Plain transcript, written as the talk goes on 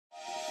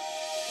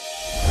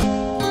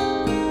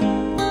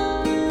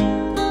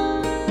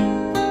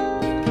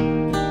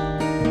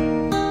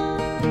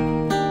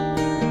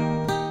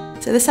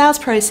So the sales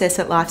process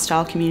at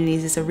Lifestyle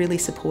Communities is a really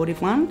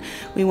supportive one.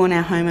 We want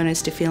our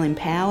homeowners to feel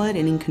empowered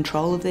and in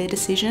control of their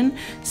decision,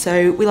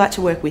 so we like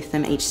to work with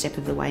them each step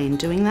of the way in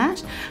doing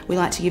that. We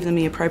like to give them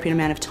the appropriate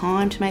amount of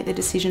time to make their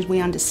decisions. We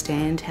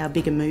understand how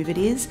big a move it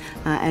is,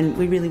 and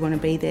we really want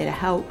to be there to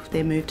help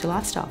their move to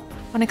lifestyle.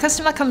 When a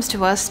customer comes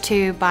to us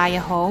to buy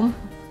a home,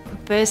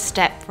 first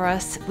step for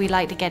us, we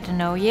like to get to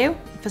know you.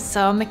 For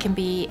some it can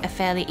be a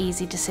fairly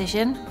easy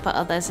decision, but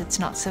others it's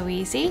not so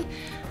easy.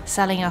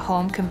 Selling a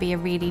home can be a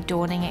really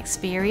daunting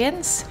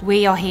experience.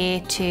 We are here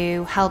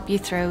to help you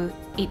through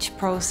each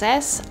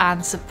process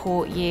and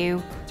support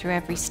you through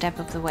every step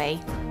of the way.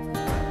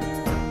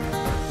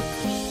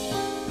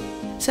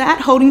 So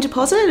at holding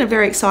deposit, a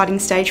very exciting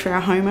stage for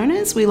our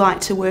homeowners. We like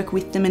to work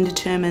with them and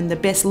determine the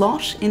best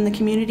lot in the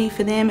community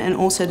for them and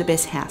also the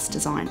best house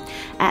design.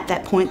 At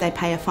that point they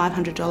pay a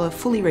 $500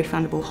 fully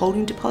refundable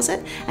holding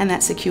deposit, and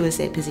that secures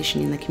their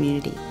position in the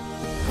community.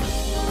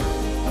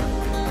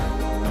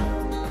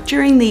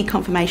 During the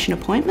confirmation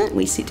appointment,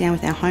 we sit down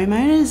with our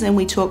homeowners and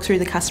we talk through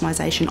the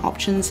customisation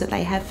options that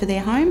they have for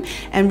their home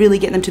and really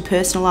get them to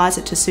personalise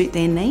it to suit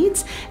their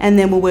needs, and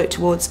then we'll work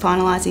towards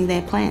finalising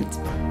their plans.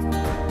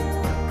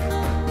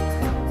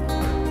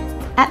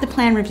 At the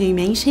plan review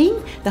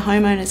meeting, the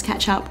homeowners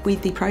catch up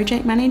with the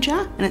project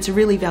manager, and it's a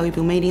really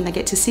valuable meeting. They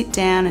get to sit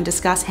down and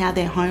discuss how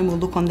their home will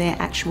look on their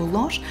actual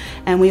lot,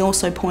 and we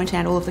also point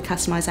out all of the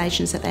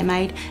customisations that they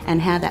made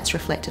and how that's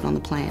reflected on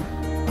the plan.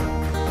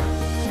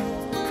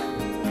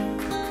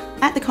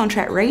 At the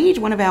contract read,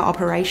 one of our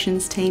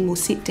operations team will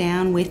sit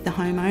down with the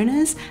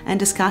homeowners and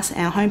discuss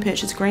our home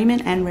purchase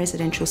agreement and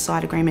residential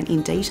site agreement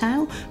in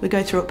detail. We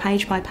go through it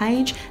page by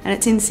page, and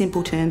it's in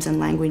simple terms and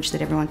language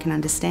that everyone can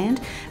understand.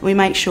 We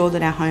make sure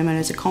that our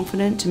homeowners are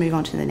confident to move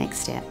on to the next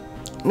step.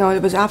 No, there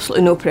was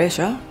absolutely no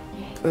pressure.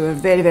 We were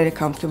very, very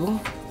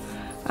comfortable.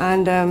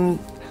 And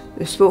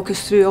they spoke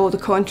us through all the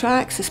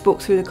contracts. They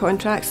spoke through the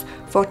contracts,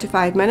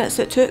 45 minutes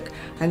it took,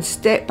 and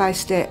step by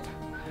step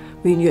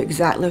we knew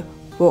exactly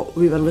what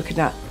we were looking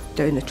at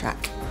down the track.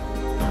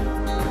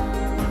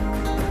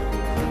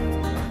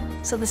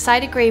 So the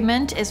site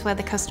agreement is where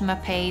the customer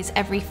pays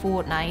every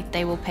fortnight.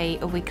 They will pay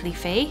a weekly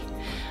fee.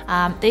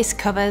 This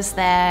covers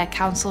their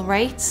council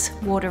rates,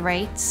 water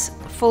rates,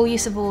 full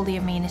use of all the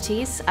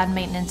amenities and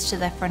maintenance to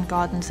their front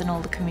gardens and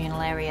all the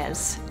communal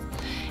areas.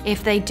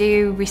 If they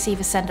do receive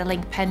a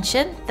Centrelink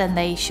pension, then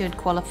they should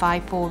qualify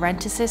for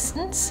rent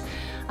assistance,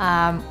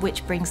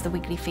 which brings the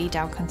weekly fee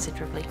down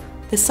considerably.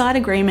 The site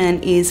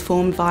agreement is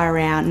formed via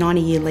our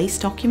 90-year lease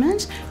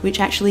document,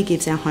 which actually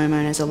gives our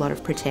homeowners a lot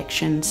of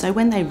protection. So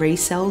when they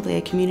resell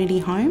their community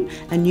home,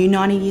 a new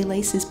 90-year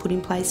lease is put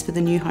in place for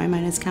the new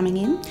homeowners coming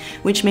in,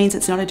 which means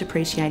it's not a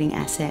depreciating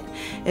asset.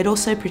 It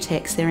also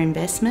protects their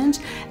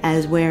investment,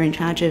 as we're in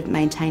charge of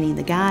maintaining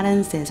the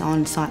gardens. There's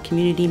on-site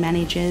community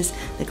managers,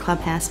 the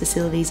clubhouse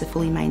facilities are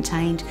fully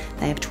maintained,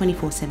 they have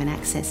 24/7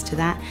 access to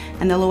that,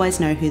 and they'll always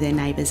know who their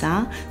neighbours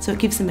are, so it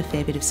gives them a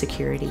fair bit of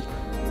security.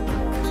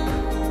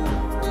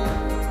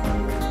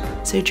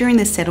 So during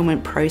the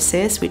settlement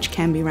process, which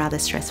can be rather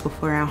stressful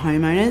for our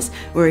homeowners,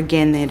 we're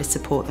again there to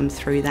support them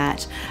through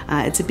that.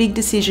 It's a big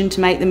decision to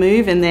make the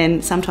move, and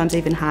then sometimes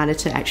even harder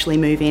to actually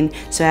move in.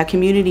 So our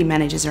community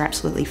managers are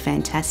absolutely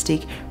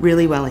fantastic,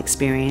 really well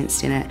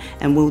experienced in it,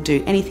 and we'll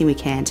do anything we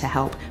can to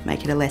help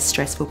make it a less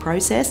stressful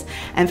process.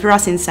 And for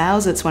us in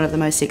sales, it's one of the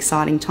most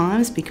exciting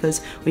times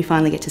because we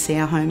finally get to see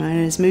our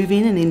homeowners move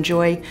in and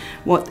enjoy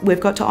what we've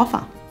got to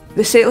offer.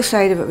 The sales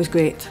side of it was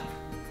great.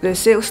 The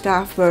sales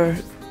staff were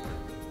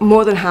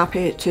more than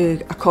happy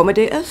to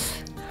accommodate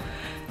us.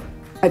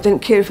 I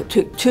didn't care if it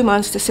took 2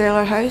 months to sell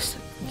our house,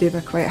 they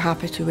were quite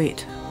happy to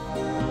wait.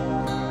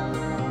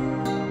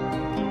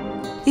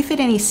 If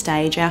at any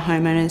stage our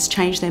homeowners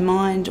change their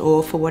mind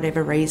or for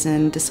whatever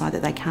reason decide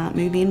that they can't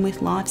move in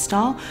with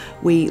Lifestyle,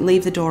 we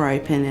leave the door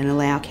open and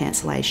allow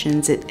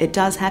cancellations. It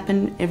does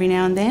happen every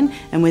now and then,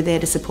 and we're there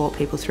to support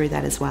people through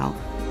that as well.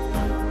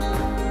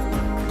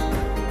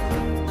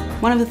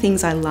 One of the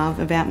things I love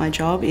about my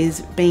job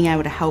is being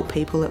able to help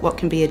people at what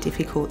can be a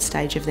difficult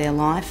stage of their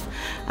life.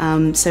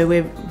 So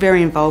we're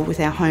very involved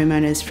with our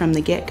homeowners from the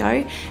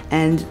get-go,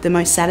 and the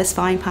most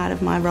satisfying part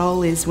of my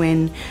role is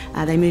when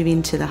they move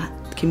into the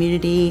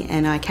community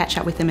and I catch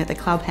up with them at the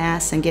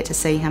clubhouse and get to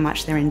see how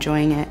much they're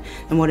enjoying it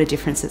and what a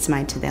difference it's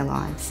made to their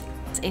lives.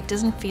 It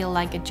doesn't feel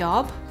like a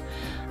job.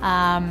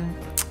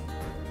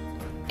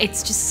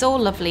 It's just so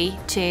lovely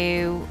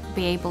to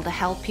be able to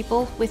help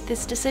people with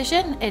this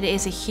decision. It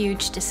is a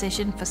huge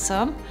decision for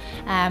some.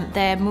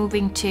 They're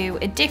moving to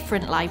a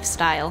different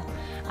lifestyle,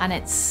 and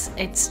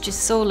it's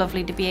just so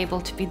lovely to be able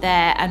to be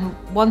there. And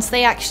once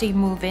they actually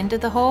move into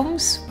the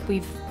homes,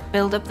 we've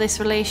built up this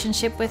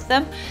relationship with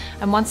them,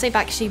 and once they've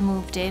actually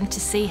moved in, to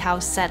see how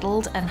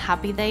settled and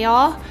happy they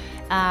are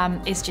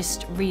is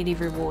just really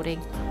rewarding.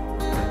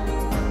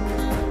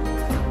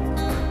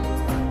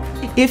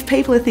 If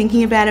people are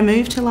thinking about a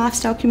move to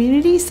Lifestyle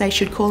Communities, they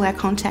should call our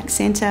contact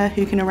centre,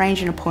 who can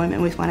arrange an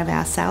appointment with one of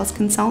our sales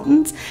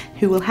consultants,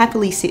 who will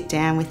happily sit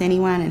down with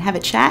anyone and have a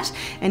chat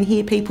and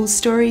hear people's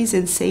stories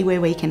and see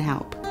where we can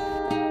help.